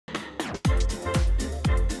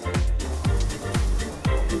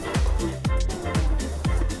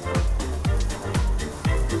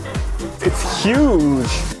huge.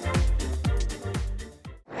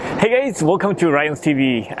 Hey guys, welcome to Ryan's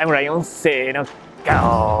TV. I'm Ryan. Say no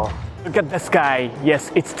go. Look at the sky.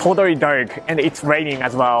 Yes, it's totally dark and it's raining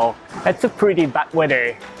as well. That's a pretty bad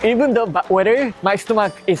weather. Even though bad weather, my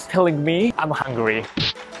stomach is telling me I'm hungry.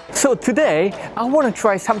 So today, I want to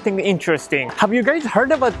try something interesting. Have you guys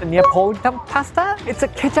heard about the Napolitan pasta? It's a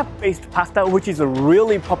ketchup-based pasta which is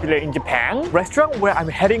really popular in Japan. Restaurant where I'm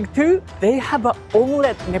heading to, they have an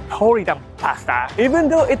Omlet Napolitan pasta. Even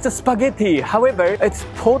though it's a spaghetti, however, it's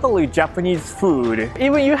totally Japanese food.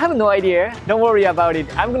 Even you have no idea, don't worry about it.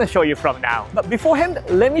 I'm gonna show you from now. But beforehand,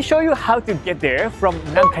 let me show you how to get there from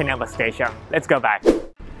Namba station. Let's go back.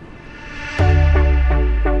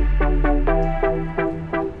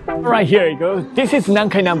 Right, here you go. This is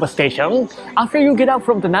Namba station. After you get out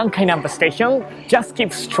from the Namba station, just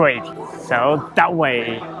keep straight. So that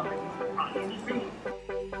way.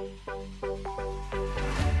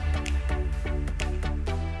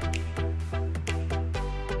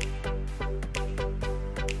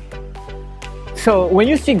 So when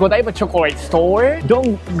you see Godiva chocolate store,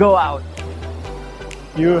 don't go out.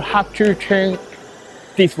 You have to turn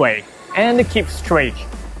this way and keep straight.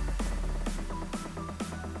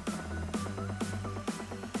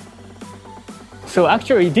 So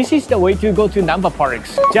actually, this is the way to go to Namba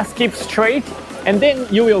Parks. Just keep straight and then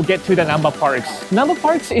you will get to the Namba Parks. Namba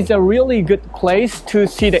Parks is a really good place to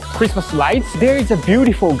see the Christmas lights. There is a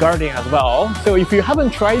beautiful garden as well. So if you haven't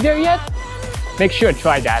tried there yet, make sure to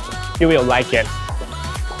try that. You will like it.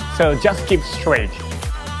 So just keep straight.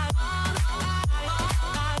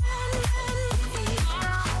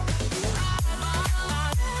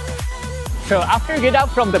 So after you get out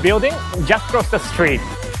from the building, just cross the street.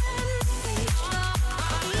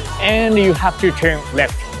 And you have to turn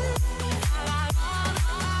left.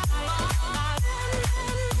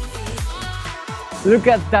 Look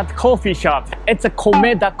at that coffee shop. It's a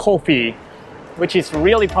Komeda Coffee, which is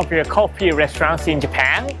really popular coffee restaurants in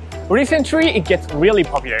Japan. Recently, it gets really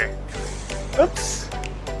popular. Oops.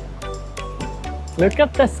 Look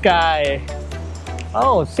at the sky.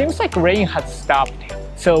 Oh, seems like rain has stopped.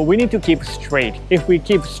 So we need to keep straight. If we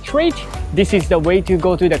keep straight, this is the way to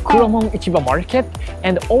go to the Kuromon Ichiba Market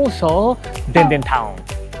and also Denden Town.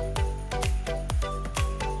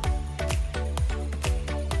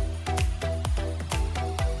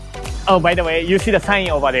 Oh, by the way, you see the sign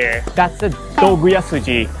over there. That's the Doguya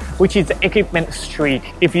Suji, which is the equipment street.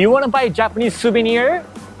 If you want to buy Japanese souvenir,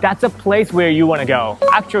 that's a place where you want to go.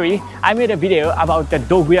 Actually, I made a video about the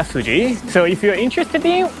Doguya Suji. So if you're interested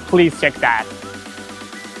in, please check that.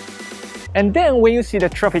 And then when you see the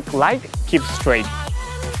traffic light, keep straight.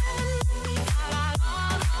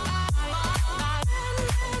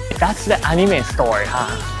 That's the anime store, huh?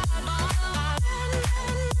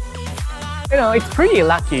 You know, it's pretty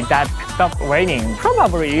lucky that it stopped raining.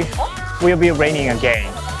 Probably will be raining again.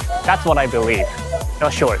 That's what I believe.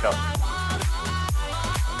 Not sure though.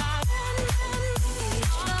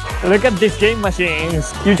 Look at these game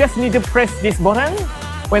machines. You just need to press this button.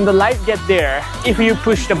 When the light gets there, if you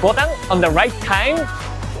push the button on the right time,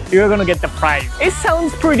 you're gonna get the prize. It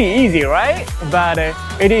sounds pretty easy, right? But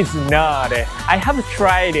it is not. I have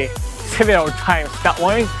tried several times that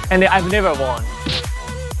one and I've never won.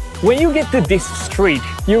 When you get to this street,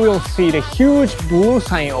 you will see the huge blue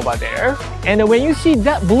sign over there. And when you see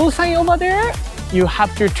that blue sign over there, you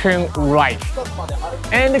have to turn right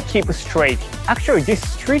and keep straight. Actually, this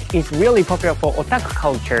street is really popular for otaku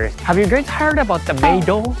culture. Have you guys heard about the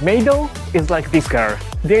Meido? Meido is like this girl.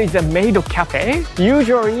 There is a Meido cafe.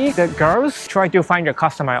 Usually, the girls try to find a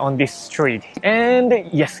customer on this street. And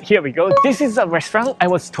yes, here we go. This is a restaurant I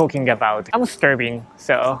was talking about. I'm starving,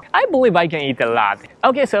 so I believe I can eat a lot.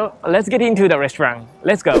 Okay, so let's get into the restaurant.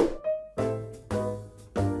 Let's go.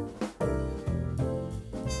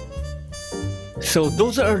 So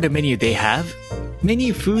those are the menu they have.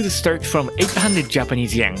 Many food starts from 800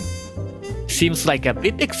 Japanese yen. Seems like a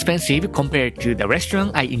bit expensive compared to the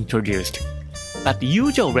restaurant I introduced. But the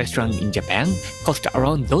usual restaurant in Japan cost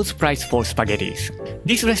around those price for spaghettis.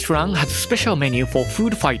 This restaurant has a special menu for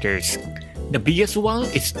food fighters. The biggest one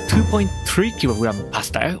is 2.3 kg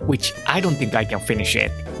pasta, which I don't think I can finish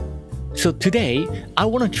it. So today, I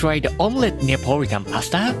want to try the Omlet Napolitan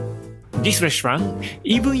Pasta. This restaurant,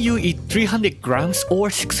 even you eat 300 grams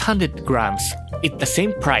or 600 grams, it's the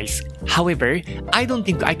same price. However, I don't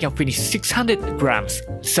think I can finish 600 grams.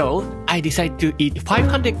 So, I decided to eat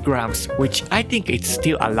 500 grams, which I think it's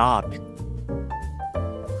still a lot.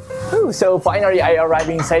 So finally I arrived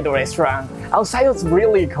inside the restaurant. Outside it's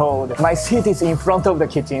really cold. My seat is in front of the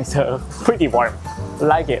kitchen, so pretty warm.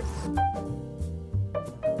 Like it.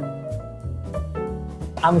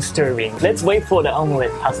 I'm starving. Let's wait for the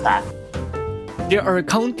omelette pasta. There are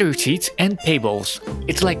counter seats and tables.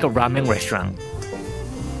 It's like a ramen restaurant.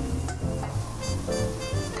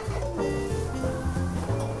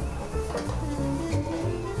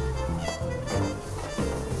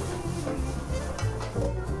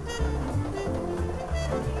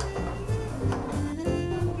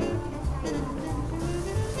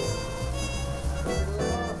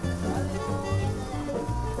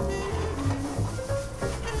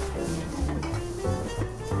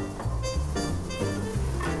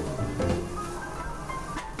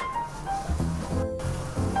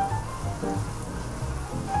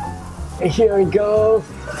 Here we go.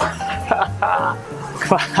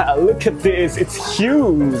 Wow, look at this, it's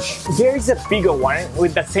huge. There is a bigger one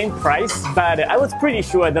with the same price, but I was pretty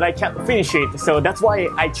sure that I can't finish it, so that's why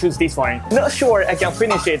I choose this one. Not sure I can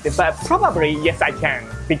finish it, but probably yes I can,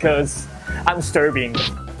 because I'm starving.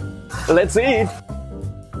 Let's eat.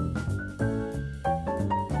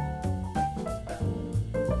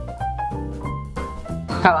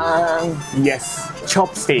 Yes,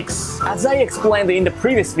 chopsticks. As I explained in the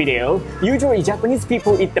previous video, usually Japanese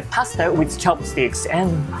people eat the pasta with chopsticks, and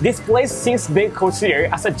this place seems to be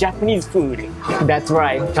considered as a Japanese food. That's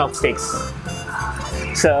right, chopsticks.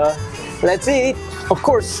 So, let's eat. Of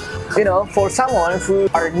course, you know, for someone who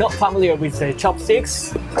are not familiar with the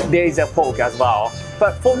chopsticks, there is a fork as well.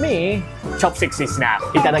 But for me, chopsticks is enough.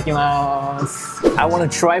 Itadakimasu. I want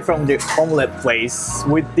to try from the omelette place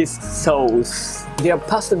with this sauce. Their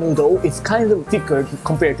pasta noodle is kind of thicker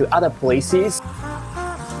compared to other places.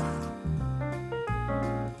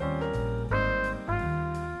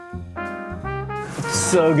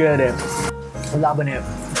 So good. Loving it.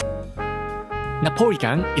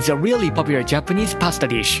 Napolitan is a really popular Japanese pasta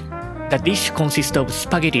dish. The dish consists of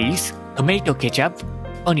spaghettis, tomato ketchup,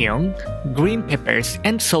 onion, green peppers,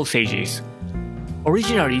 and sausages.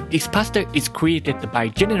 Originally, this pasta is created by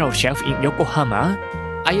General Chef in Yokohama.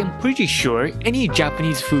 I am pretty sure any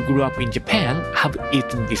Japanese who grew up in Japan have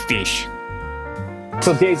eaten this dish.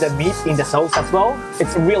 So there is a meat in the sauce as well.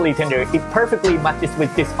 It's really tender. It perfectly matches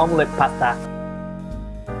with this omelette pasta.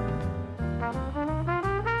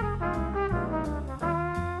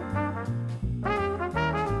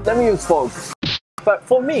 Let me use fork. But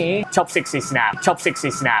for me, chopsticks is enough. Chopsticks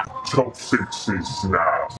is enough. Chopsticks is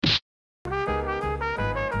enough.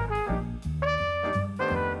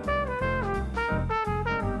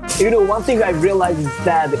 You know, one thing I realized is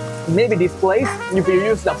that maybe this place, if you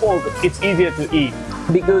use the fork, it's easier to eat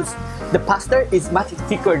because the pasta is much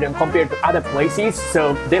thicker than compared to other places,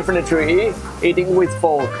 so definitely eating with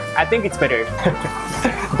fork, I think it's better.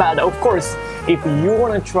 But of course, if you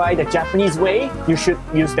want to try the Japanese way, you should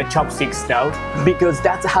use the chopsticks though, because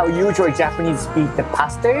that's how usually Japanese eat the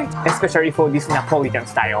pasta, especially for this Napolitan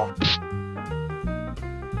style.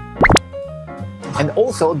 And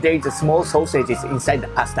also, there is a small sausages inside the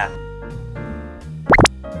pasta.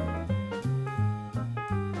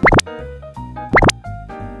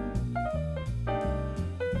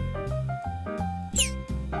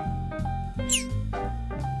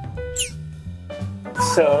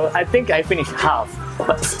 So I think I finished half,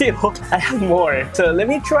 but still I have more. So let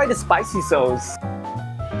me try the spicy sauce.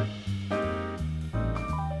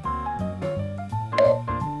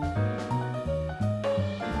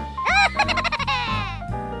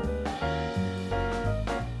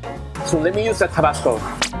 So let me use the Tabasco.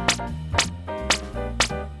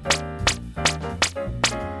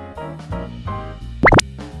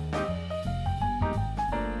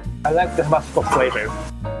 I like the Tabasco flavor.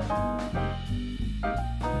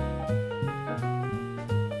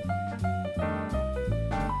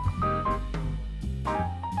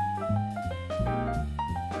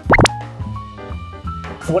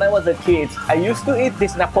 When I was a kid, I used to eat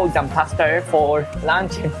this Napolitan pasta for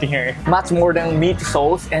lunch and dinner. Much more than meat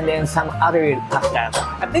sauce and then some other pasta.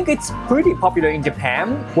 I think it's pretty popular in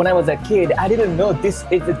Japan. When I was a kid, I didn't know this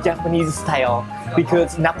is a Japanese style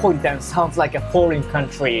because Napolitan sounds like a foreign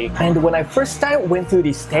country. And when I first time went to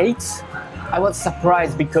the States, I was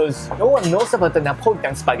surprised because no one knows about the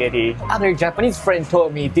Napolitan spaghetti. Other Japanese friends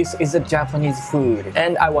told me this is a Japanese food.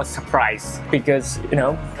 And I was surprised because, you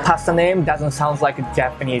know, pasta name doesn't sound like a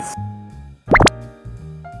Japanese.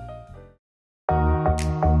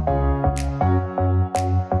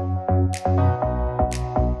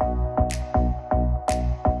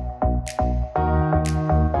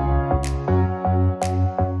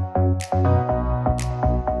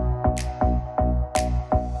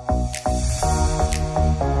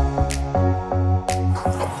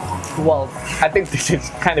 Well, I think this is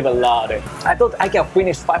kind of a lot. I thought I can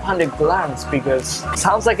finish 500 grams because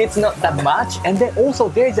sounds like it's not that much. And then also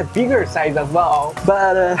there is a bigger size as well,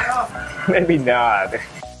 but maybe not.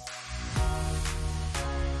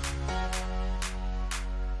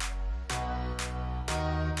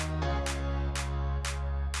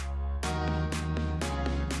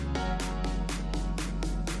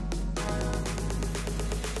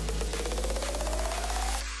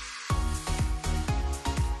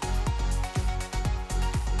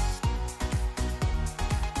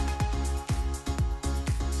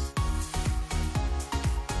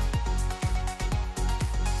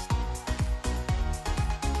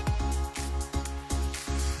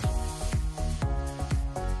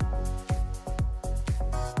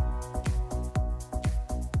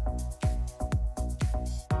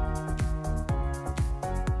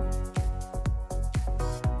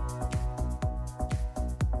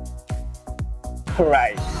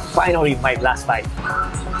 Right, finally my last bite.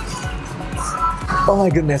 Oh my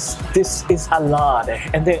goodness, this is a lot.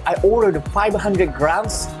 And then I ordered 500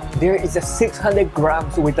 grams. There is a 600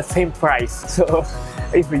 grams with the same price. So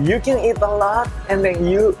if you can eat a lot and then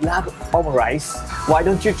you love omurice, why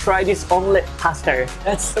don't you try this omelette pasta?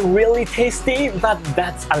 That's really tasty, but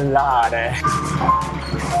that's a lot.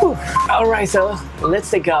 Alright, so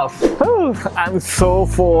let's take off. I'm so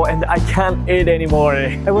full and I can't eat anymore.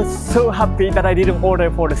 I was so happy that I didn't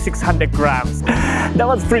order for the 600 grams. That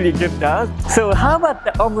was pretty good though. So how about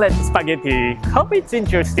the omelette spaghetti? Hope it's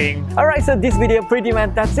interesting. Alright, so this video pretty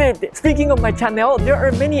much that's it. Speaking of my channel, there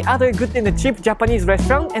are many other good and cheap Japanese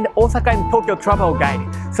restaurants and Osaka and Tokyo travel guide.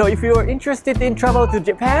 So if you are interested in travel to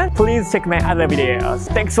Japan, please check my other videos.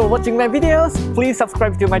 Thanks for watching my videos. Please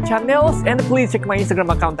subscribe to my channels and please check my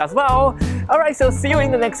Instagram account as well. Alright, so see you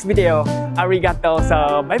in the next video. Arigato,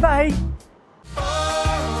 so bye bye!